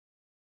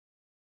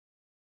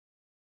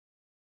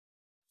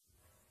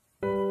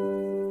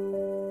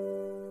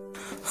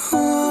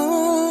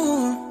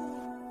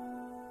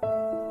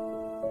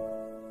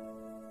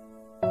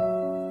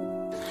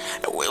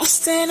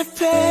staying in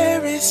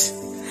Paris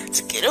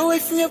to get away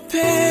from your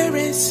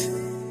parents.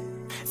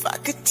 If I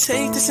could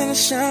take this and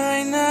shine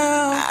right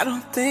now, I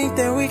don't think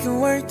that we can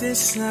work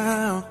this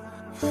out.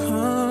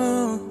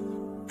 Oh,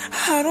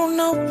 I don't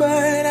know,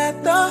 but I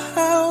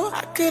thought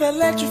I could have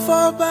let you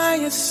fall by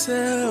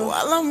yourself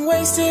while I'm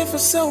wasted for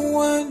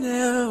someone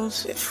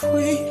else. If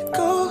we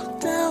go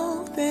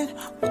down, then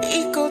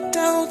we go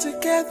down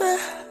together.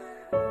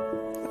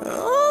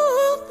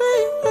 Oh,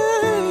 baby.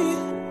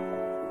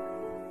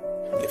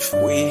 If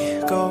we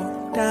go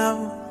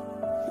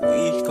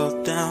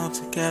down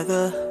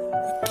together.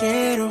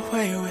 Get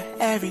away with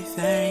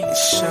everything and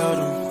show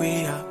them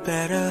we are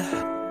better.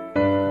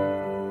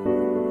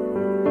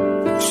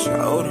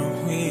 Show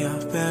them we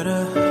are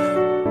better.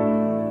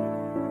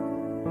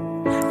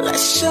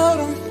 Let's show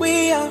them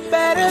we are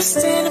better.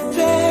 Staying in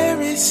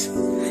Paris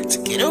to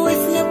get away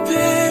from your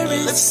parents.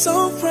 You look so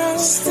proud,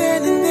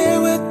 standing there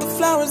with the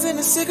flowers and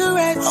the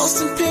cigarettes,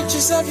 posting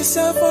pictures of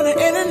yourself on the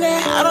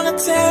internet, out on the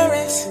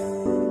terrace.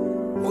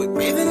 We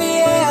breathe in the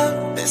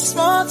air, this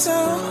small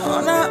town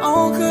on our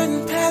own,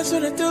 couldn't pass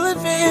with a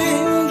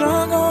delivery.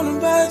 Drunk on the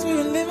bars we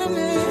were living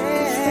in.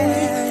 If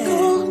we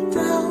go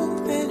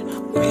down, then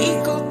we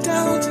go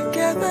down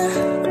together.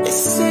 They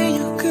say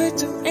you could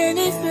do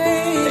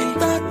anything. They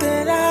thought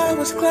that I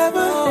was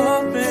clever.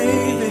 Oh,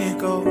 baby,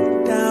 go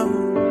down,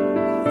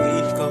 we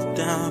go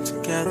down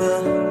together.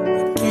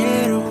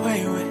 Get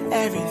away with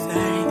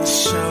everything.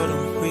 Show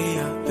them we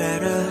are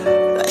better.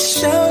 Let's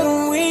show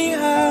them we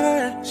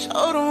are.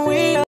 Show them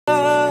we are.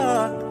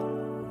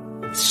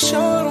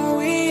 Show them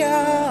we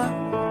are.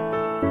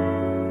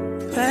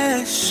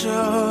 Let's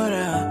show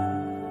them.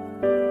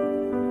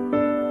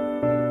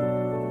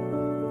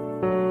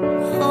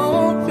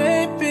 Oh,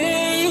 baby.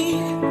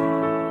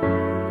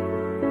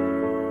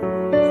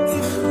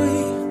 If we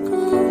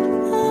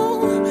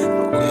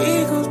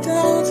go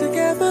down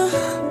together.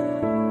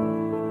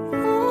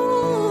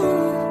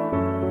 Ooh.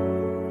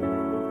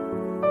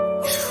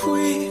 If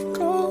we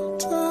go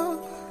down,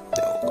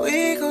 then we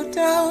go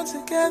down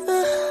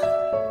together.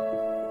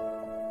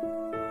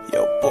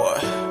 Yo, boy.